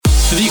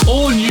for the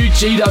all-new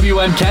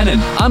GWM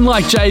Cannon.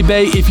 Unlike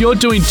JB, if you're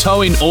doing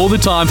towing all the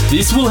time,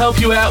 this will help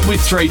you out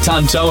with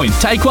 3-ton towing.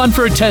 Take one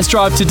for a test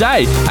drive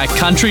today at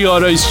Country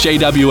Autos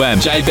GWM.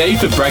 JB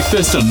for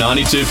breakfast on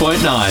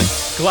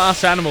 92.9.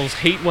 Glass Animals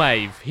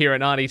Heatwave here at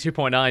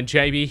 92.9.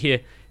 JB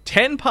here.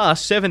 10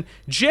 past 7.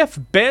 Jeff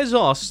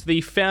Bezos,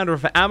 the founder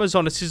of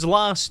Amazon, it's his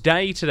last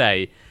day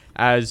today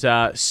as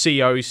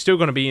CEO. He's still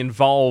going to be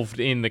involved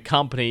in the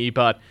company,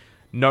 but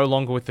no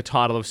longer with the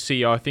title of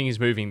CEO. I think he's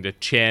moving to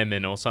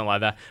chairman or something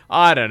like that.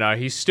 I don't know.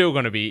 He's still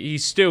going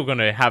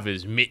to have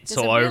his mitts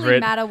all over it. Does it really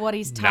matter what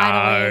his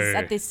title is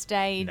at this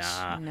stage?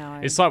 No.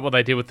 It's like what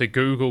they did with the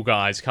Google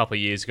guys a couple of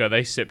years ago.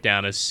 They stepped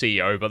down as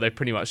CEO, but they're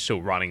pretty much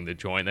still running the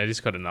joint. They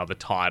just got another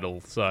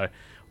title, so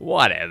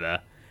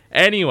whatever.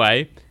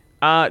 Anyway,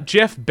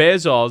 Jeff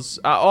Bezos,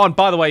 and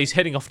by the way, he's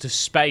heading off to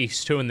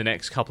space too in the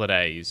next couple of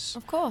days.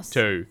 Of course.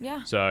 Too.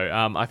 Yeah. So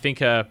I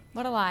think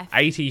what a life.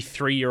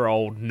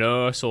 83-year-old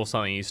nurse or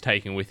something he's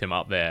taking with him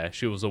up there.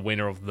 She was a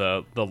winner of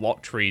the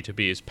lottery to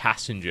be his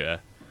passenger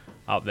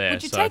up there.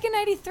 Would you take an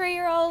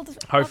 83-year-old?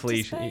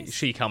 Hopefully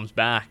she comes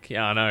back.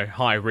 Yeah, I know.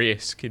 High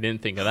risk. He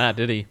didn't think of that,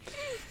 did he?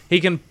 He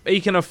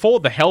can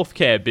afford the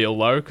healthcare bill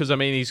though, because I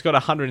mean he's got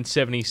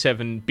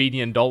 $177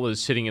 billion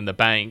sitting in the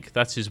bank.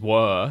 That's his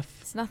worth.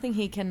 It's nothing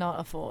he cannot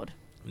afford.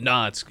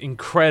 No, it's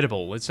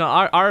incredible. It's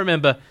not. I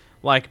remember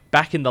like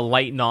back in the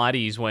late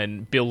 90s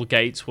when Bill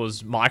Gates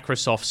was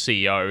Microsoft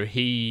CEO.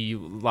 He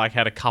like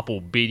had a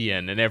couple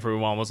billion, and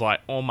everyone was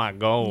like, "Oh my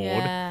god."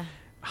 Yeah.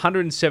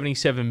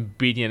 177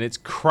 billion. It's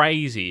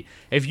crazy.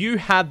 If you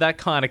had that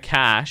kind of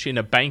cash in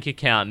a bank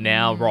account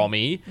now,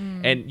 Romy,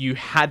 and you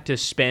had to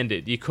spend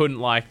it, you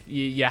couldn't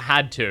you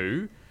had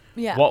to.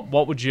 Yeah.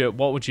 What would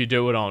you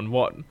do it on?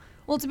 What?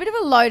 Well, it's a bit of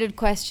a loaded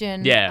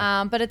question.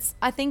 Yeah. But it's,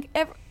 I think,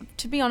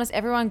 to be honest,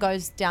 everyone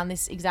goes down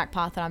this exact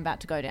path that I'm about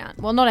to go down.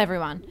 Well, not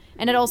everyone.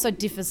 And it also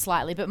differs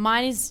slightly. But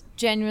mine is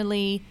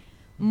generally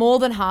more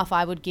than half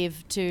I would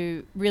give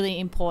to really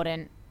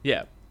important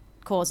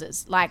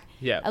causes. Like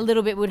a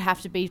little bit would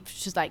have to be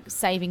just like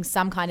saving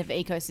some kind of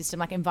ecosystem,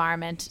 like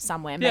environment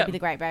somewhere, maybe the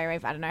Great Barrier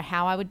Reef. I don't know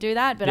how I would do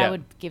that, but I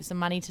would give some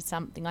money to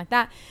something like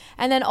that.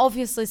 And then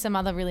obviously some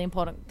other really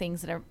important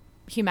things that are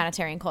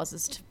humanitarian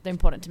causes they're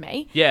important to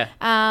me. Yeah.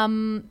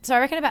 So I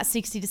reckon about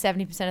 60 to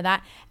 70% of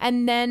that.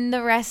 And then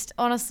the rest,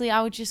 honestly,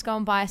 I would just go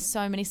and buy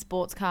so many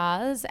sports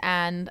cars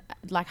and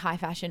like high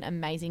fashion,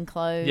 amazing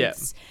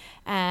clothes.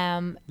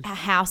 A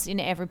house in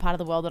every part of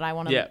the world that I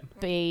want to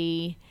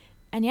be.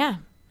 And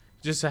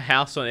just a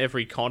house on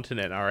every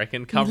continent, I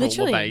reckon. Cover all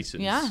the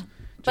bases. Yeah.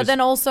 But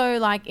then also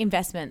like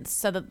investments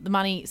so that the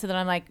money, so that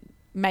I'm like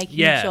making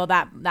sure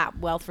that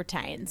wealth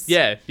retains.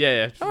 Yeah.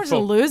 I don't want to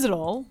lose it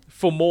all.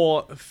 For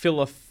more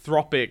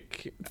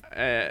philanthropic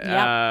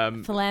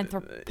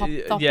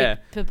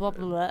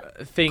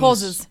things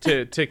causes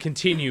to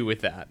continue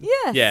with that.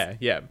 Yes.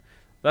 Yeah.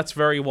 That's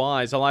very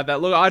wise. I like that.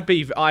 Look,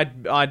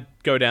 I'd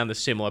go down the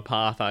similar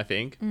path, I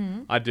think.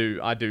 I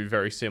do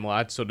very similar.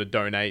 I'd sort of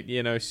donate,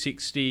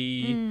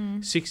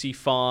 60,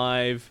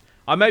 65.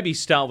 I maybe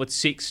start with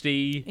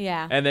 60.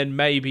 Yeah. And then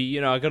maybe,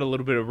 I got a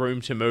little bit of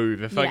room to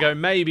move. If I go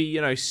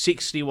maybe,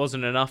 60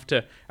 wasn't enough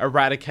to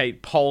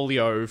eradicate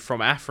polio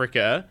from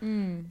Africa,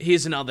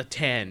 here's another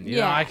 10. You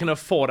know, I can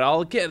afford it.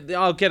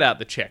 I'll get out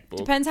the checkbook.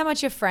 Depends how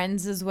much your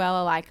friends as well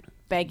are like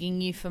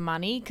begging you for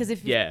money, because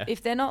if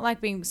they're not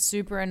like being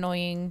super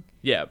annoying,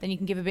 then you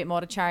can give a bit more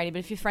to charity. But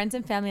if your friends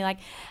and family are like,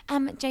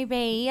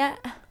 JB,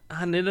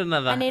 I need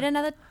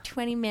another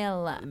 20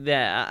 mil.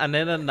 Yeah, I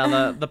need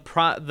another.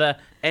 The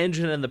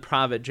engine in the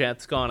private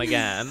jet's gone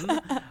again.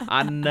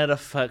 I need to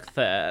fix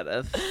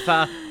that.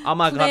 Oh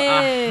my god,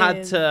 I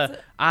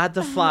had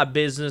to fly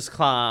business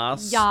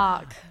class.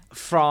 Yuck.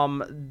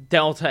 From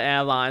Delta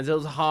Airlines. It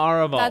was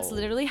horrible. That's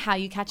literally how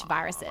you catch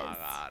viruses. Oh my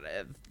god,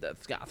 it's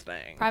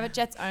disgusting. Private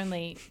jets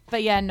only.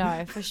 But yeah,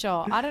 no, for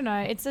sure. I don't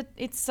know.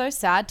 It's so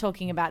sad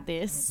talking about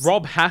this.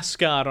 Rob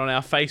Hascard on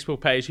our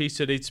Facebook page, he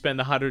said he'd spend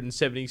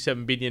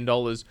 $177 billion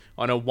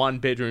on a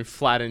one-bedroom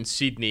flat in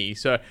Sydney.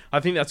 So I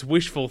think that's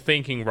wishful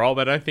thinking, Rob.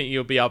 I don't think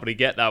you'll be able to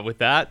get that with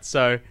that.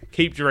 So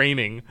keep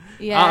dreaming.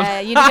 Yeah,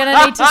 you're going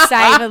to need to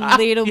save a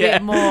little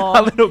bit more.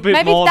 A little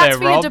bit more there, Rob. Maybe that's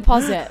for your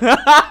deposit.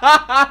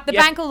 The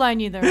bank will loan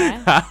you the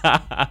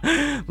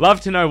rest.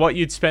 Love to know what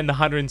you'd spend the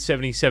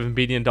 $177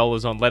 billion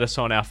on. Let us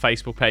on our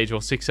Facebook page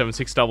or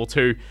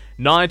 67622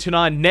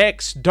 929.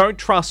 Next, don't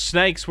trust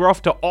snakes. We're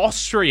off to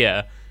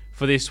Austria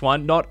for this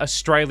one, not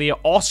Australia,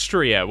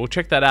 Austria. We'll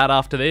check that out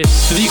after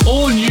this. For the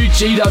all-new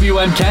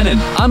GWM Cannon.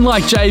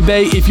 Unlike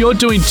JB, if you're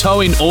doing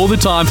towing all the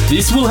time,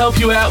 this will help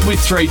you out with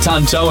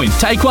 3-ton towing.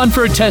 Take one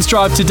for a test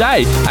drive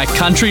today at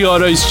Country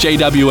Autos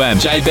GWM.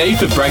 JB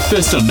for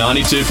breakfast on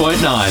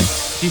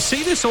 92.9. You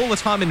see this all the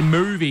time in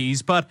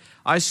movies, but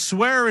I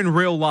swear in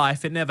real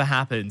life it never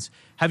happens.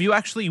 Have you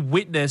actually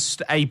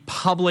witnessed a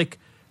public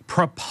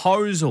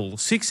proposal?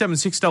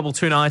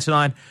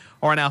 6762299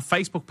 or on our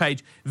Facebook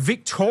page.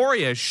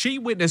 Victoria, she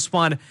witnessed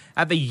one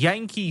at the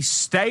Yankee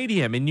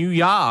Stadium in New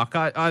York.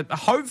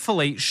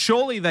 Hopefully,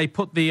 surely they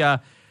put the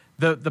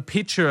the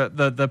picture,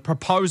 the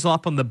proposal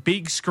up on the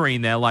big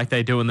screen there like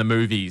they do in the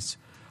movies.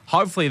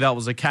 Hopefully that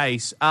was the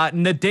case.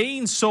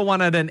 Nadine saw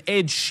one at an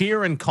Ed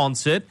Sheeran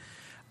concert.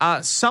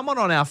 Someone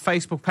on our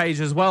Facebook page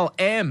as well,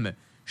 M,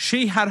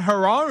 she had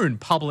her own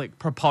public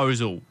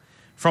proposal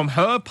from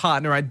her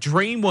partner at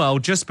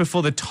Dreamworld just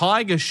before the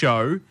Tiger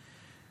show.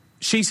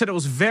 She said it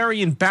was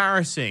very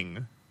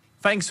embarrassing.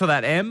 Thanks for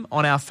that, M,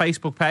 on our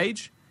Facebook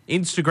page,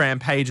 Instagram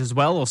page as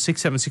well, or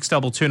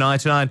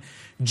 6762299.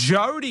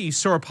 Jody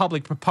saw a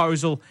public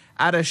proposal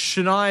at a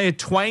Shania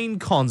Twain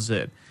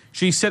concert.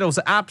 She said it was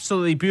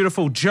absolutely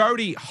beautiful.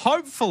 Jody,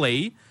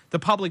 hopefully the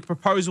public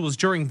proposal was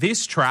during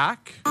this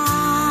track.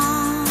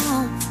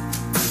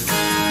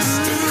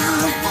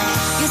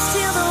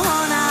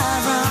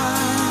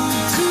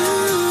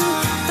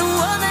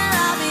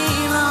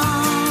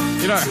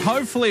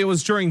 Hopefully it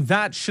was during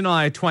that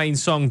Shania Twain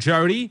song,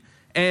 Jody,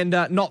 and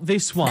not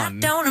this one.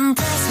 Don't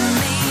impress me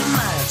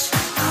much.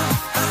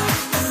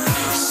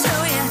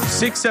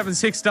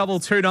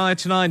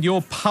 6762299,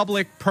 your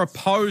public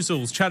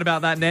proposals. Chat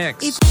about that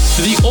next.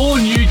 For the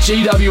all-new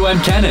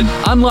GWM Cannon.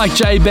 Unlike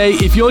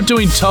JB, if you're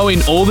doing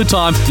towing all the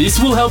time, this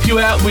will help you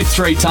out with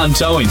 3-ton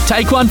towing.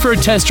 Take one for a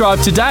test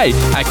drive today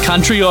at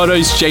Country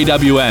Autos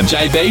GWM.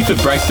 JB for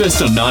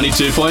breakfast on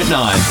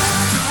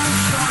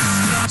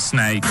 92.9.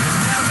 Snake.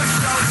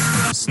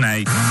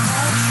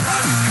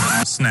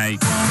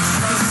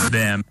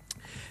 Them.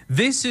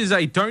 This is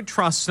a Don't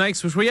Trust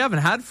Snakes, which we haven't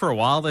had for a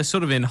while. They're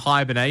sort of in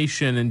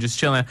hibernation and just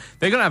chilling.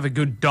 They're going to have a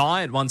good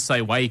diet once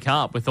they wake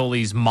up with all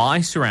these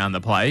mice around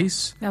the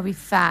place. They'll be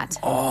fat.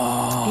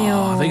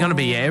 Oh, they're going to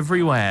be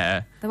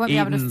everywhere. They won't be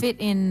able to fit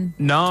in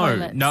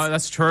toilets. No,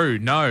 that's true.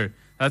 No,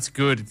 that's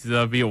good.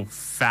 They'll be all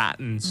fat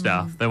and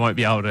stuff. They won't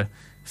be able to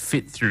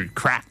fit through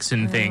cracks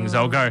and things.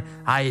 They'll go,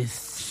 I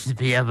used to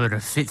be able to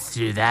fit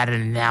through that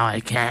and now I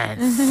can't.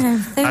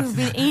 They've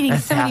been eating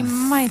so many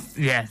mice.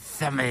 Yeah,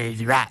 so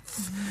many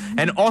rats.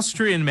 An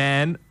Austrian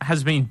man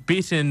has been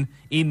bitten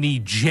in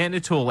the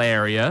genital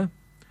area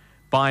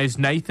by his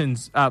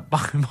neighbour's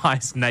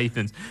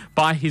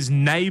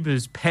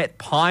pet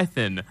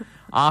python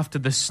after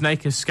the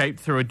snake escaped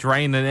through a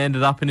drain and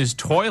ended up in his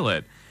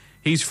toilet.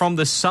 He's from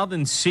the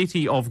southern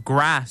city of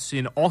Graz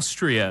in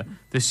Austria.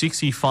 The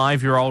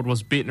 65-year-old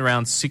was bitten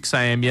around 6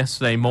 a.m.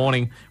 yesterday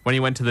morning when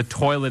he went to the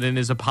toilet in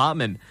his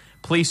apartment.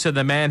 Police said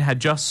the man had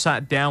just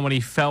sat down when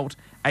he felt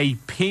a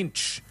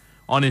pinch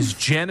on his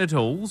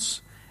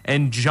genitals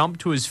and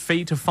jumped to his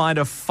feet to find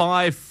a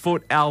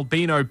 5-foot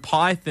albino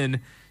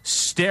python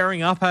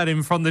staring up at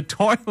him from the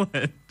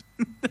toilet.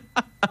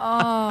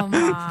 Oh,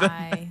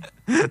 my.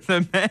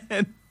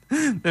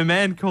 The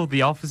man called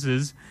the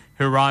officers,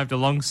 who arrived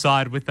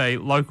alongside with a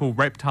local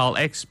reptile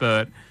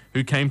expert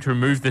who came to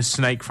remove the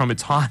snake from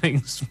its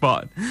hiding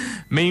spot.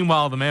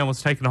 Meanwhile, the man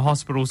was taken to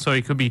hospital so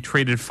he could be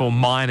treated for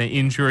minor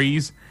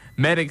injuries.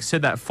 Medics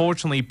said that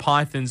fortunately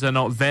pythons are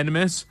not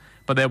venomous,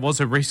 but there was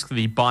a risk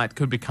the bite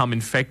could become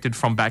infected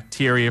from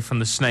bacteria from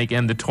the snake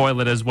and the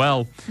toilet as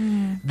well.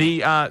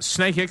 The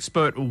snake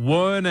expert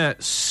Werner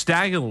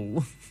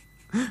Stagel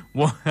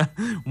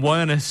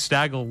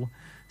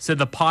said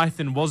the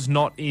python was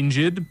not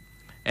injured,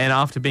 and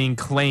after being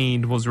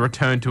cleaned was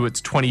returned to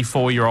its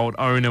 24-year-old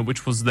owner,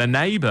 which was the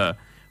neighbour.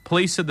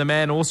 Police said the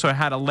man also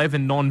had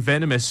 11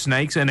 non-venomous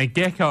snakes and a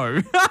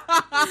gecko.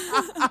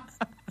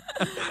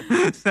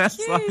 That's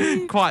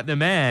quite the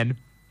man.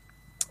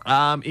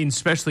 In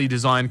specially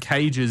designed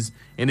cages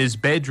in his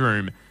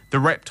bedroom. The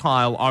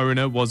reptile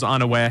owner was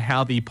unaware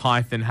how the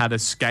python had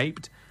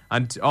escaped,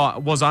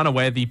 until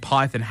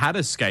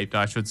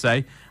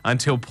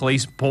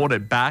police brought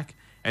it back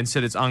and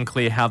said it's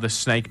unclear how the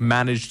snake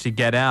managed to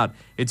get out.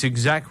 Its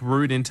exact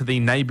route into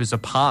the neighbour's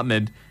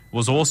apartment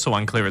was also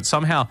unclear.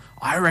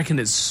 I reckon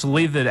it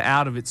slithered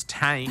out of its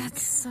tank.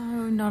 That's so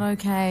not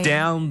okay.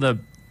 Down the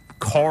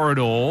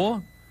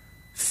corridor,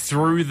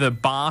 through the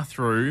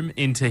bathroom,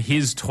 into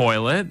his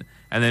toilet,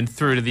 and then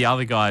through to the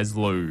other guy's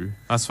loo.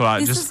 That's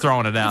what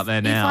throwing it out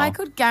there now. If I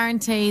could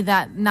guarantee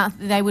that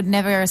they would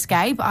never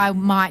escape, I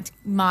might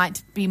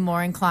be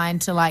more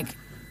inclined to,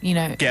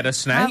 get a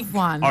snake, have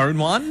one, own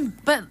one.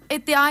 But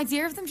the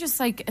idea of them just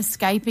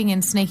escaping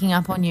and sneaking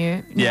up on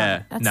you,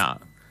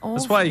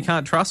 that's why you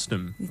can't trust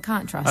them. You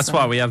can't trust. That's them.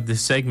 why we have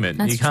this segment.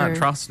 That's you can't true.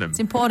 trust them. It's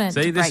important.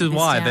 See, this is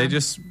why they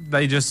just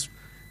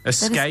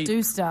escape. They just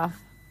do stuff.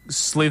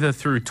 Slither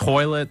through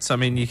toilets. I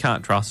mean, you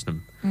can't trust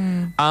them.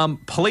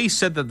 Police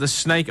said that the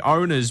snake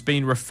owner's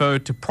been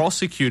referred to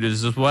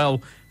prosecutors as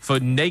well for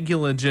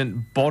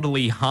negligent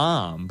bodily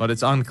harm, but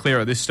it's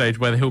unclear at this stage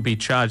whether he'll be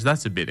charged.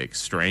 That's a bit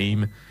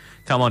extreme.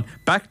 Come on.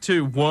 Back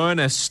to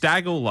Werner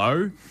Stagel,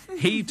 though.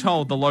 He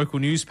told the local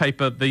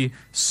newspaper, the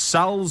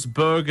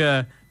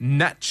Salzburger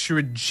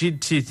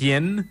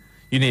Nachrichten,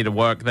 you need to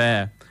work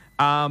there.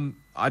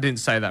 I didn't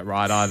say that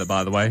right either,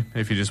 by the way,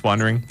 if you're just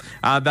wondering.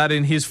 That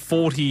in his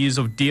 40 years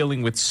of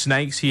dealing with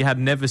snakes, he had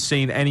never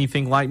seen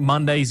anything like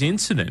Monday's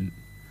incident.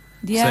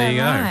 Yeah, so there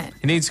you right. go.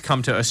 He needs to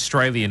come to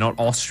Australia, not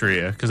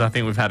Austria, because I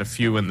think we've had a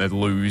few in the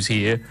loos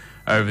here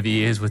over the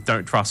years with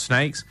Don't Trust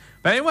Snakes.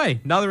 But anyway,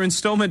 another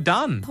installment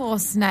done. Poor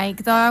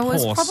Snake, though. I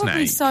was Poor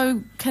probably Snake.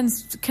 so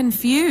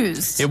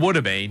confused. It would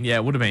have been. Yeah,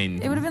 it would have been.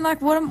 It would have been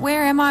like,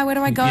 where am I? Where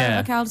do I go?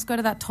 Yeah. Okay, I'll just go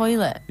to that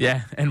toilet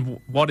Yeah, and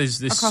what is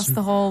this? across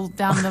the hall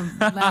down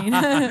the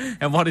lane.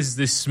 And what is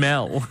this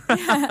smell?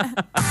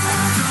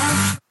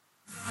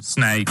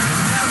 Snake.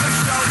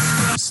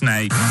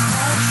 Snake.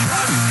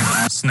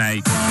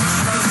 Snake.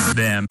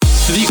 Them.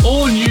 The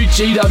all-new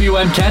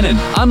GWM Cannon.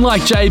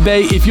 Unlike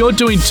JB, if you're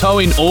doing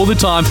towing all the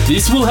time,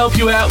 this will help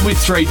you out with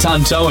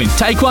 3-ton towing.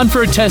 Take one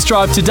for a test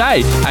drive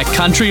today at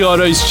Country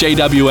Autos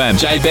GWM.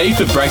 JB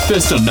for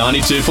breakfast on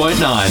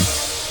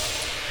 92.9.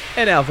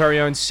 And our very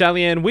own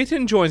Sally Ann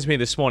Witten joins me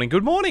this morning.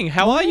 Good morning.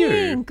 How are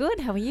you? Good.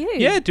 How are you?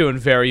 Yeah, doing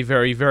very,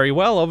 very, very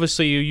well.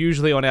 Obviously, you're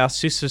usually on our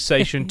sister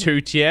station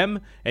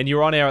 2TM, and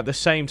you're on air at the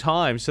same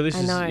time. So this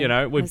I know. is, you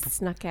know, I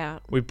snuck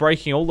out. we're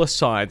breaking all the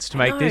sides to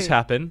make this know.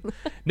 happen.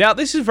 Now,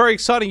 this is very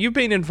exciting. You've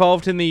been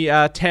involved in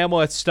the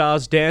Tamworth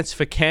Stars Dance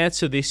for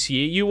Cancer this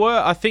year.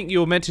 I think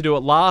you were meant to do it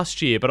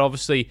last year, but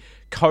obviously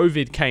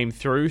COVID came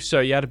through,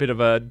 so you had a bit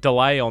of a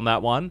delay on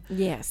that one.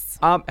 Yes.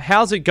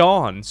 How's it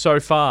gone so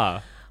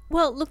far?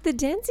 Well, look, the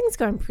dancing's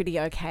going pretty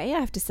okay, I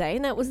have to say,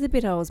 and that was the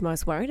bit I was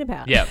most worried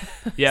about. Yep.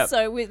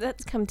 So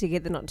that's come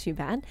together not too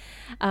bad.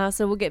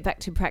 So we'll get back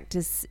to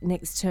practice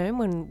next term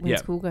when Yep.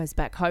 school goes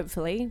back,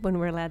 hopefully, when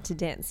we're allowed to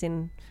dance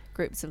in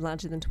groups of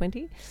larger than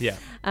 20.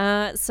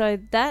 Yeah. So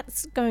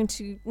that's going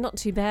to not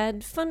too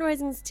bad.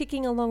 Fundraising's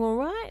ticking along all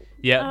right.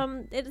 Yeah.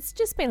 It's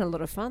just been a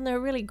lot of fun. They're a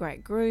really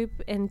great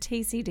group, and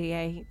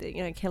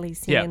TCDA, Kelly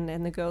Sin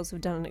and the girls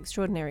have done an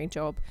extraordinary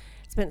job.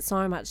 Spent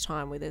so much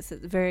time with us.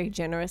 It's very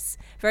generous,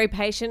 very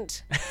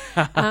patient.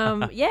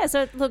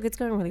 So look, it's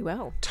going really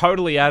well.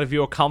 Totally out of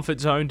your comfort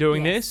zone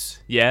doing Yes. this?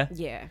 Yeah.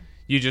 Yeah.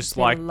 You just It's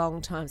been like, a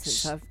long time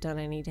since I've done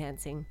any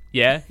dancing.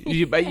 yeah,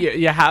 you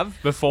have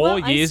before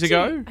Well, years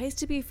ago. I used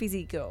to be a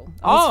physie girl.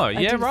 Oh, I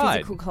yeah, did right.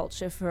 Physical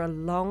culture for a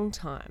long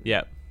time.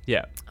 Yeah,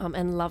 yeah.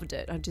 And loved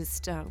it. I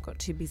just got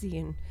too busy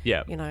and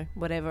Yeah.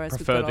 whatever. As we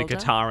Prefer got the older.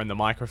 guitar and the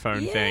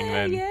microphone thing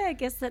than I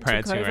guess that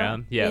prancing took over.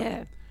 around.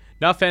 Yeah.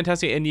 No,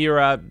 fantastic. And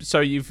you're so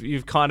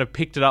you've kind of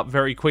picked it up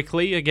very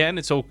quickly again.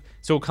 It's all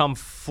come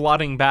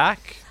flooding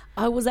back.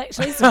 I was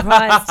actually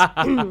surprised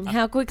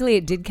how quickly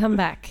it did come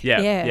back.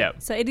 Yeah.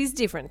 So it is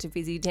different to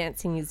fizzy.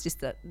 Dancing is just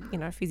that,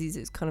 fizzies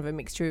is kind of a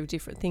mixture of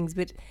different things,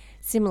 but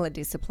similar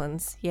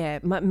disciplines. Yeah.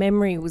 My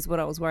memory was what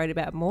I was worried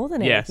about more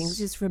than anything. Yes.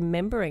 Just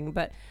remembering,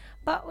 but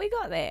we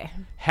got there.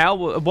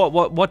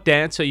 What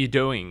dance are you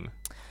doing?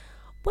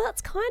 Well,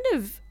 it's kind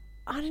of,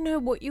 I don't know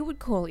what you would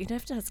call it. You'd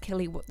have to ask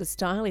Kelly what the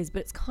style is,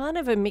 but it's kind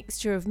of a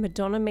mixture of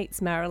Madonna meets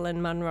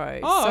Marilyn Monroe.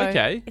 Oh, So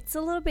okay. It's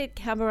a little bit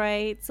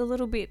cabaret. It's a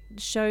little bit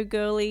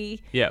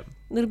showgirly. Yeah.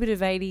 A little bit of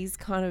 80s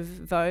kind of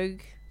Vogue.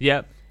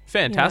 Yeah.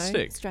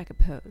 Fantastic. Strike a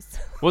pose.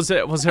 Was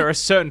there a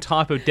certain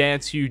type of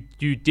dance you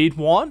did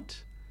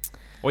want?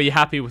 Or are you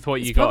happy with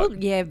what you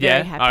got? Yeah,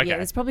 very happy. Okay. Yeah,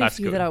 there's probably That's a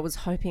few good. that I was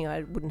hoping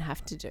I wouldn't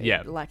have to do.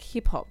 Yeah. Like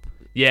hip hop.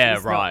 Yeah,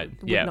 is right.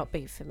 Would Yeah. not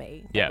be for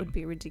me. That Yeah. would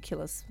be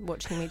ridiculous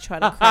watching me try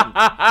to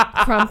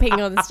crumping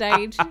on the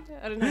stage.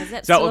 I don't know. Is that Is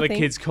that still what a the thing?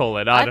 kids call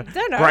it? I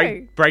don't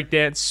know. Break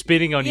dance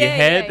spinning on your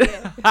head.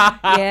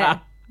 Yeah,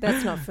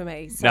 that's not for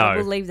me. So No.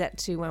 we'll leave that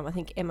to I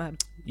think Emma.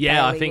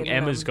 Yeah, I Bailey think and,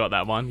 Emma's got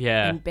that one.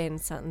 Yeah. And Ben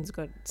Sutton's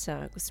got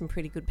some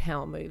pretty good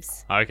power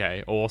moves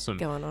Okay, awesome.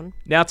 going on.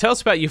 Now, tell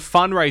us about your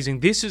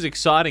fundraising. This is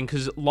exciting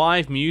because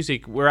live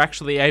music, we're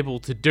actually able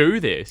to do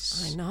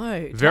this. I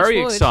know. Very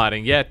Touch wood.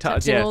 exciting. Yeah,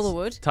 Touching all the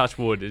wood. Touch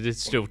wood.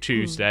 It's still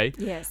Tuesday.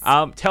 Yes.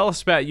 Tell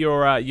us about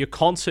your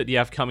concert you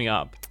have coming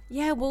up.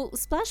 Yeah, well,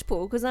 Splash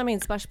Pool, because I'm in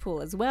Splash Pool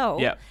as well.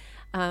 Yeah.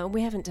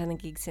 We haven't done a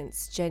gig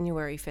since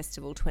January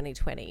Festival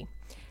 2020.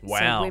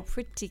 Wow. So we're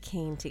pretty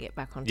keen to get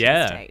back onto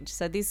Yeah. the stage.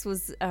 So this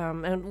was,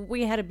 and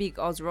we had a big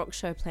Oz Rock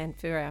show planned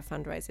for our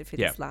fundraiser for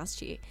Yeah. this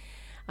last year.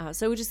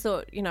 So we just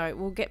thought,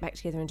 we'll get back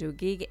together and do a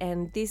gig.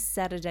 And this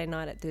Saturday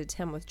night at the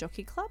Tamworth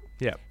Jockey Club,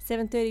 Yeah.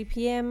 7:30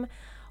 p.m,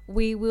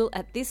 we will,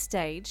 at this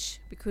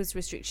stage, because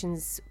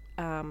restrictions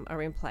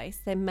are in place,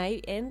 they may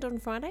end on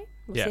Friday.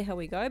 We'll Yeah. see how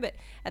we go. But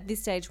at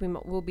this stage,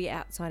 we'll be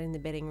outside in the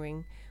betting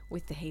ring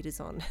with the heaters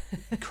on.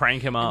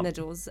 Crank him up. And the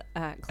doors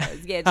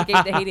closed, to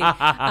keep the heating.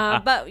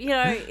 But,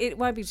 it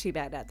won't be too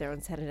bad out there on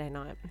Saturday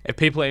night. If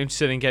people are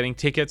interested in getting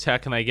tickets, how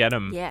can they get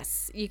them?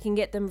 Yes, you can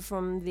get them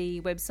from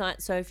the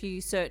website. So if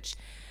you search,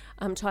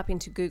 type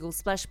into Google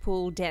Splash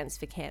Pool Dance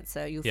for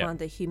Cancer, you'll Yeah. find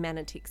the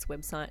Humanitics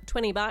website.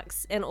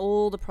 $20, and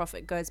all the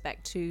profit goes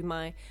back to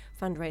my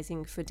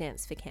fundraising for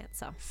Dance for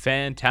Cancer.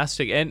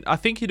 Fantastic. And I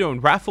think you're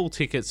doing raffle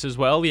tickets as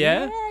well,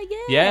 yeah?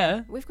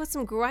 Yeah. We've got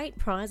some great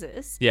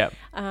prizes. Yeah.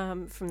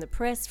 From the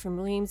press, from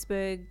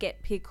Williamsburg,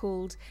 Get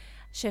Pickled,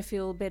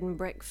 Sheffield Bed and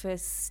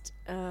Breakfast,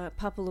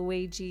 Papa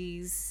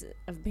Luigi's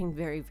have been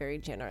very, very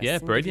generous. Yeah,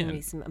 and brilliant. Giving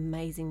me some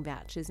amazing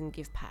vouchers and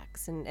gift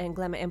packs, and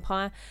Glamour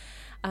Empire.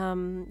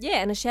 And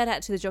a shout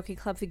out to the Jockey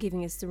Club for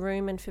giving us the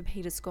room, and for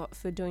Peter Scott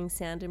for doing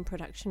sound and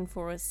production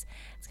for us.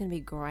 It's going to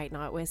be a great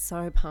night. We're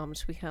so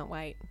pumped. We can't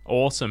wait.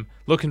 Awesome.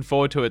 Looking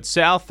forward to it.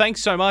 Sal,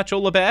 thanks so much.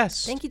 All the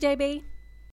best. Thank you, JB.